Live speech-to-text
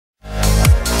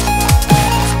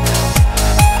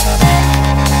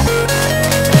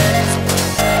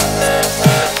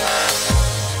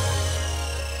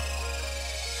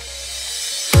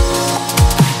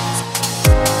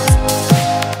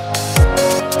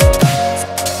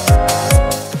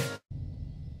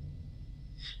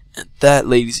that,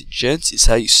 ladies and gents, is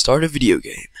how you start a video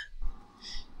game.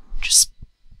 Just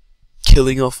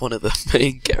killing off one of the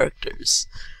main characters.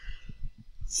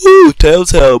 Ooh,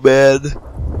 Telltale, man.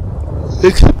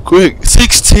 It's quick.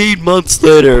 16 months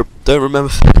later. Don't remember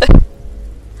that.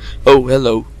 Oh,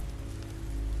 hello.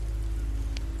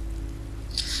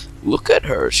 Look at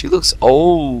her. She looks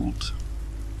old.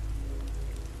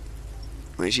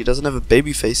 I mean, she doesn't have a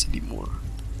baby face anymore.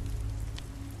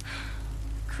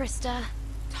 Krista,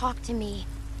 talk to me.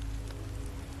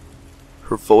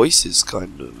 Her voice is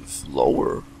kind of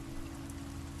lower.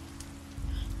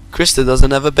 Krista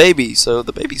doesn't have a baby, so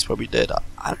the baby's probably dead.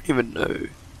 I don't even know.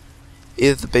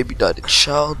 Either the baby died in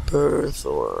childbirth,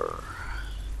 or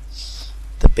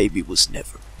the baby was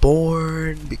never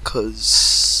born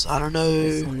because, I don't know.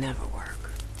 This will never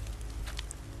work.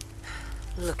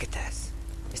 Look at this.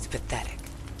 It's pathetic.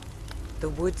 The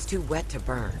wood's too wet to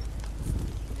burn.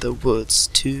 The wood's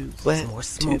too wet. It's more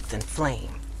smoke than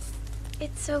flame.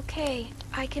 It's okay.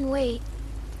 I can wait.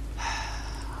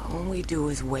 All we do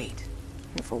is wait.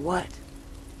 And for what?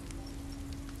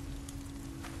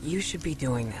 You should be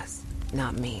doing this,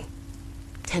 not me.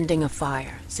 Tending a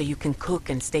fire so you can cook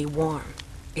and stay warm.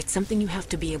 It's something you have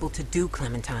to be able to do,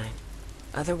 Clementine.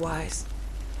 Otherwise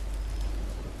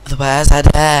I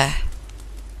die.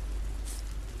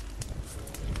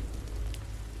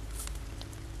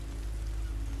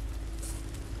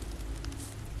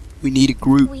 We need a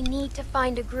group. We need to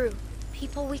find a group.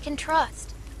 People we can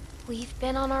trust. We've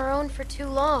been on our own for too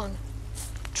long.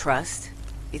 trust?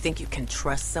 You think you can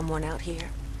trust someone out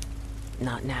here?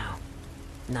 Not now.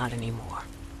 Not anymore.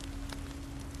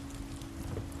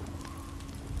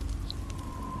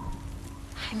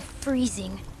 I'm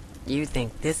freezing. You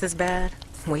think this is bad?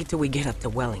 Wait till we get up to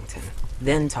Wellington.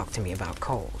 Then talk to me about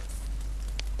cold.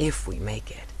 If we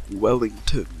make it.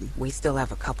 Wellington. We still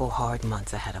have a couple hard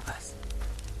months ahead of us.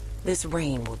 This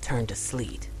rain will turn to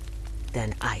sleet,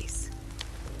 then ice,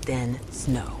 then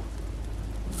snow.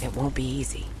 It won't be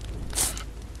easy.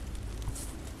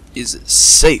 Is it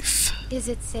safe? Is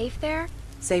it safe there?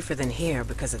 Safer than here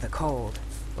because of the cold,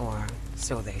 or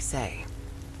so they say.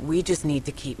 We just need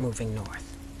to keep moving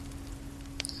north.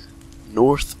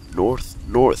 North, north,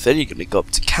 north. Then you're gonna go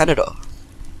up to Canada.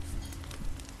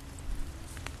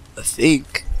 I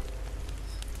think.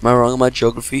 Am I wrong on my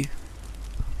geography?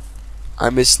 I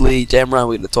miss Lee. Damn right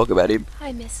we're gonna talk about him.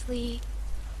 I miss Lee.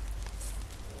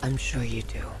 I'm sure you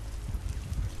do.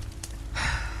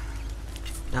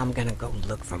 Now I'm gonna go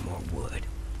look for more wood.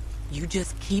 You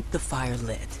just keep the fire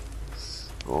lit.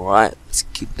 Alright, let's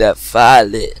keep that fire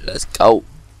lit. Let's go.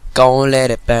 Gonna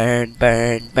let it burn,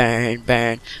 burn, burn,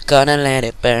 burn. Gonna let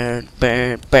it burn,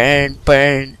 burn, burn,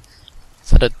 burn. Is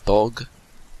that a dog?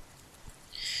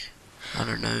 I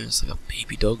don't know, it's like a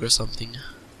baby dog or something.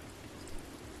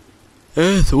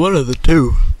 It's one of the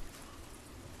two.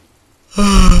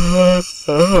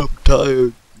 I'm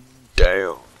tired.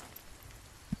 Damn.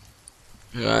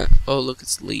 Alright, oh look,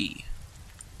 it's Lee.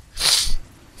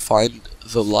 Find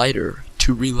the lighter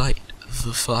to relight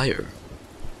the fire.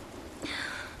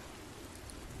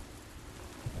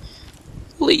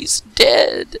 Lee's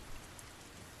dead.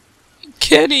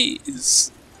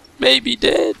 Kenny's maybe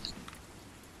dead.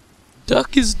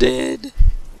 Duck is dead.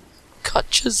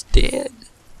 Kutcha's dead.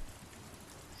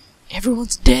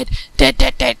 Everyone's dead. Dead,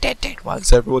 dead, dead, dead, dead. Why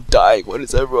is everyone dying? Why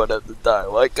does everyone have to die?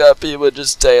 Why can't people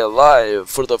just stay alive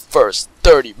for the first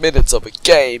 30 minutes of a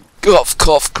game? Cough,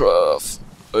 cough, cough.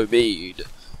 Obeyed.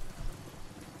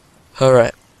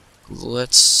 Alright.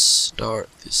 Let's start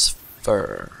this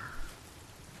fur.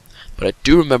 But I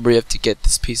do remember you have to get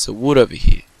this piece of wood over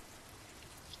here.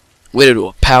 We're gonna do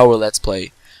a power let's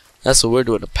play. That's what we're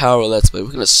doing, a power let's play.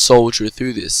 We're gonna soldier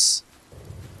through this.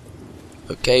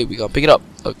 Okay, we gonna pick it up.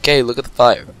 Okay, look at the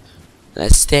fire.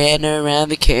 Let's stand around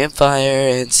the campfire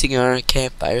and sing our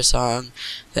campfire song.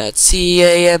 That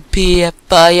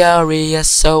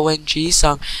CAMPFIRESONG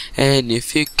song. And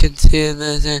if you can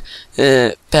sing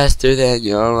faster than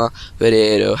you're wrong, but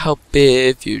it'll help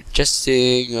if you just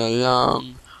sing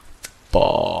along.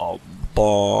 Bomb,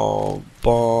 bomb,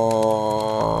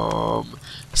 bomb.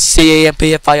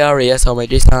 CAMPFIRESONG song.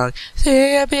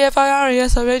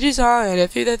 CAMPFIRESONG song. And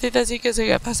if you think that you can sing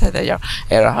it faster than you're wrong,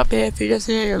 it'll help if you just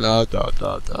sing along.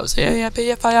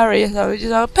 CAMPFIRESONG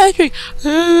song. Patrick.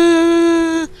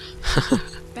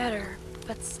 Better,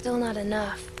 but still not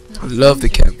enough. I love the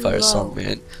Songs are too campfire low. song,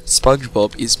 man.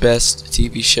 SpongeBob is best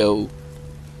TV show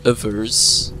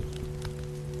ever's.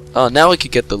 Oh, now we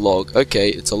can get the log. Okay,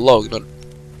 it's a log, not.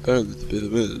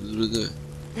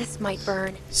 This might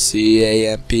burn.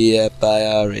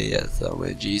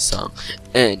 CAMPFIRESONG song.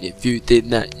 And if you did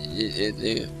not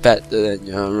faster than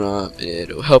your arm,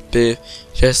 it'll help if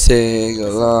just sing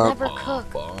along. Never cook.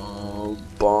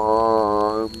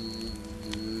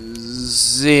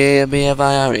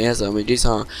 CAMPFIRESONG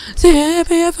song.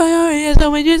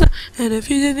 CAMPFIRESONG song. And if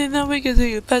you didn't know we can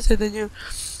sing it faster than you,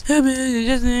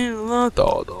 just sing along.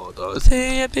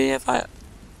 CAMPFIRESONG.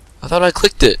 I thought I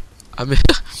clicked it. I've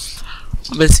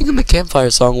been singing the campfire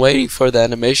song, waiting for the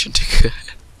animation to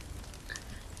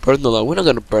burn the light. We're not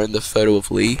gonna burn the photo of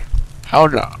Lee. How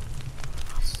no?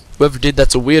 Whoever did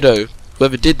that's a weirdo.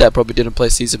 Whoever did that probably didn't play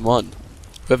season 1.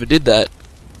 Whoever did that,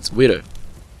 it's a weirdo.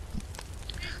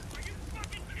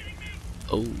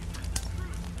 Oh.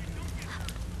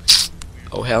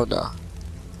 Oh hell nah.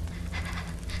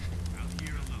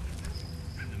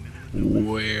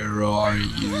 Where are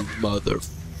you,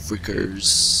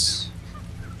 motherfuckers?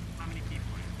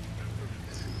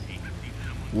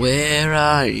 Where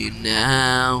are you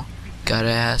now? Gotta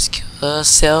ask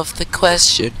yourself the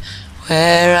question.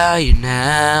 Where are you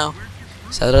now?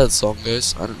 Is that how the song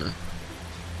goes? I don't know.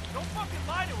 Don't fucking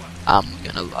lie to us. I'm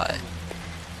gonna lie.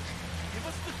 Give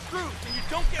us the truth and you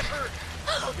don't get hurt.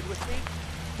 Fucking with me?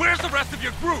 Where's the rest of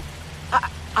your group?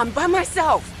 I'm by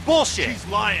myself. Bullshit. She's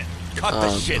lying. Cut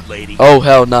the shit, lady. Oh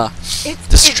hell nah. Distract.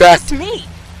 It's just me.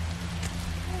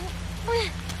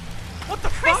 What the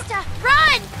fuck? Krista,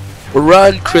 run!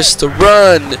 Run, Krista,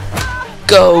 run!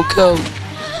 Go, go!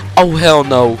 Oh hell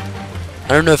no! I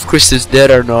don't know if Krista's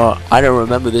dead or not. I don't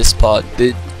remember this part.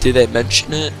 Did they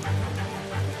mention it?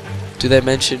 Do they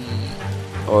mention,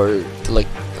 or like?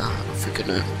 I don't freaking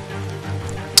know.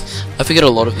 I forget a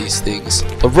lot of these things.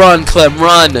 But run, Clem,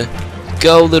 run!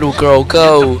 Go, little girl,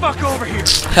 go! Get the fuck over here.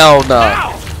 Hell no!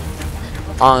 Now!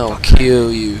 I'll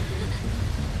kill you.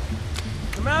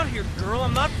 Come out here, girl.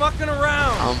 I'm not fucking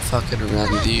around. I'm fucking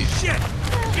around with you. Shit!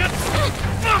 Get the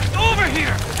fuck over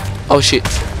here! Oh shit!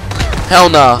 Hell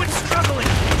no! Quit struggling.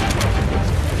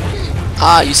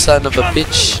 Ah, you son of a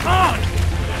bitch! Come on.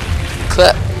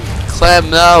 Clem,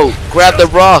 no! Grab the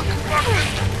rock!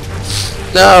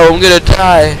 No, I'm gonna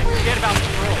die! Forget about the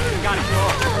girl. You gotta go.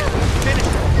 Finish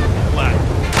it. What?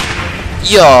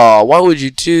 Yo, why would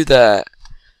you do that?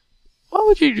 Why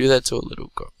would you do that to a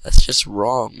little girl? That's just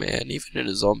wrong, man. Even in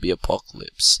a zombie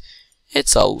apocalypse.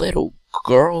 It's a little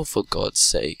girl, for God's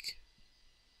sake.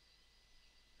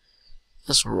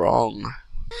 That's wrong.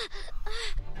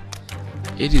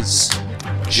 It is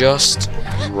just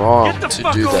wrong Get the to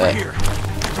fuck do over that. here.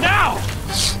 Now!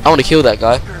 I want to kill that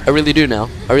guy. I really do now.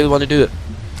 I really want to do it.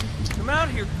 Come out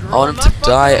here, girl. I want him to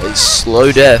die a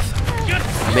slow death.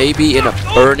 Maybe in a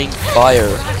burning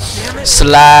fire.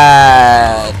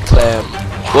 Slide, Clem.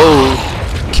 Whoa.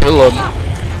 Kill him.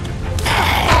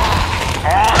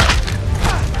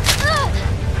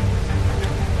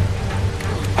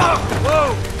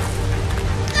 Whoa!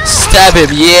 Stab him.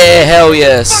 Yeah, hell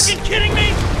yes. Fucking kidding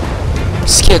me?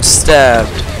 Just get stabbed.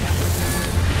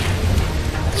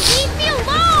 Leave me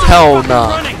alone! Hell nah.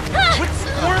 Running. Quit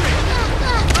squirming.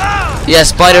 Ah!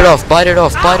 Yes, bite it off. Bite it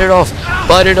off. Bite it off.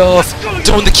 Bite it off.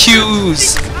 Doing the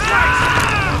cues.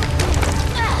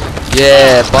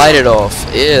 Yeah, bite it off.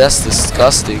 Ew, that's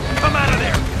disgusting. Come out of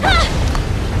there.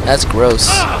 That's gross.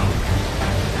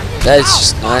 That is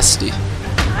just nasty.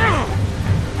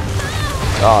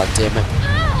 God damn it.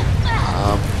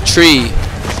 Tree.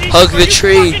 Hug the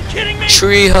tree. Fucking kidding me?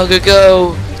 Tree hugger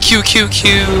go. Q Q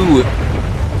Q.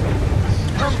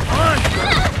 Come on,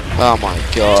 girl. Oh my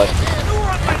god. You were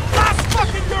on my last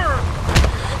fucking nerve.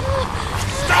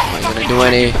 Stop Am I gonna fucking do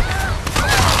any?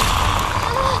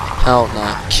 Hell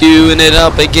nah. Queuing it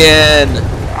up again.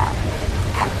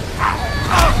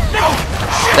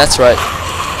 That's right.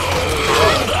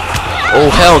 Oh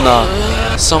hell nah.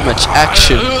 So much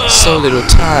action, so little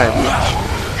time.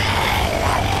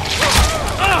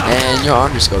 And your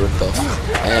arm just got ripped off.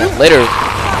 And later,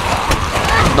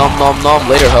 nom nom nom,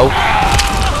 later ho.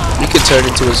 You can turn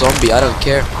into a zombie, I don't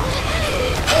care.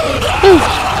 Woo.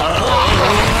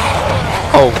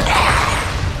 Oh.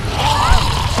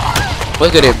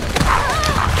 Look at him.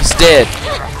 He's dead.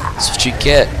 That's what you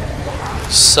get.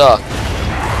 You suck.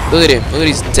 Look at him. Look at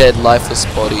his dead, lifeless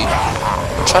body.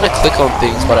 I'm trying to click on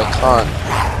things, but I can't.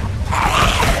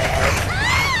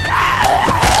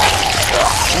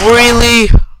 Really?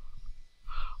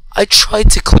 I tried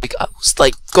to click. I was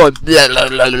like going blah blah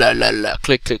blah blah blah blah.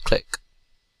 Click, click, click.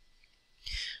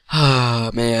 Ah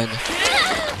man.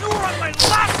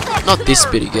 Not this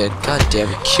bit again. God damn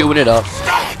it. Queuing it up.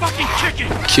 Stop fucking kicking.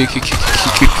 Q Q Q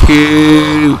Q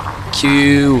Q Q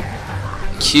Q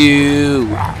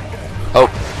Q. Oh.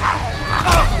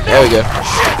 There we go.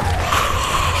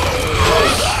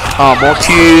 Oh, more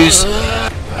Qs.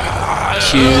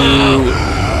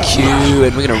 Q,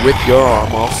 and we're gonna rip your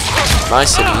arm off.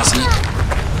 Nice and easy.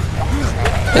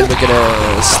 Then we're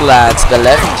gonna slide to the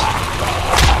left.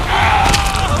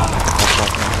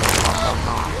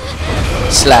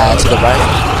 Slide to the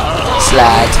right.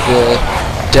 Slide to the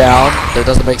down. That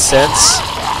doesn't make sense.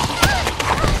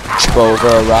 Trip over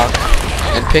a rock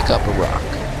and pick up a rock.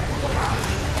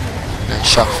 And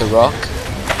shock the rock.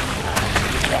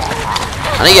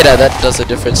 I don't get how that does a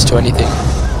difference to anything.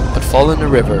 But fall in the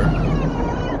river.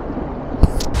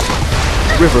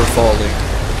 River falling.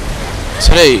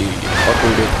 Today, on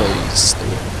Buddha Plays The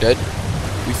Walking Dead,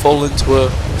 we fall into a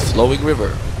flowing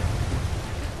river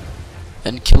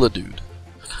and kill a dude.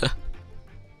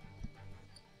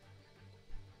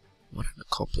 What an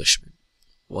accomplishment.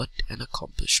 What an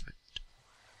accomplishment.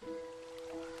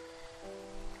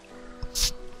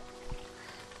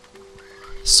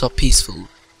 So peaceful,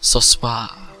 so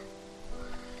suave.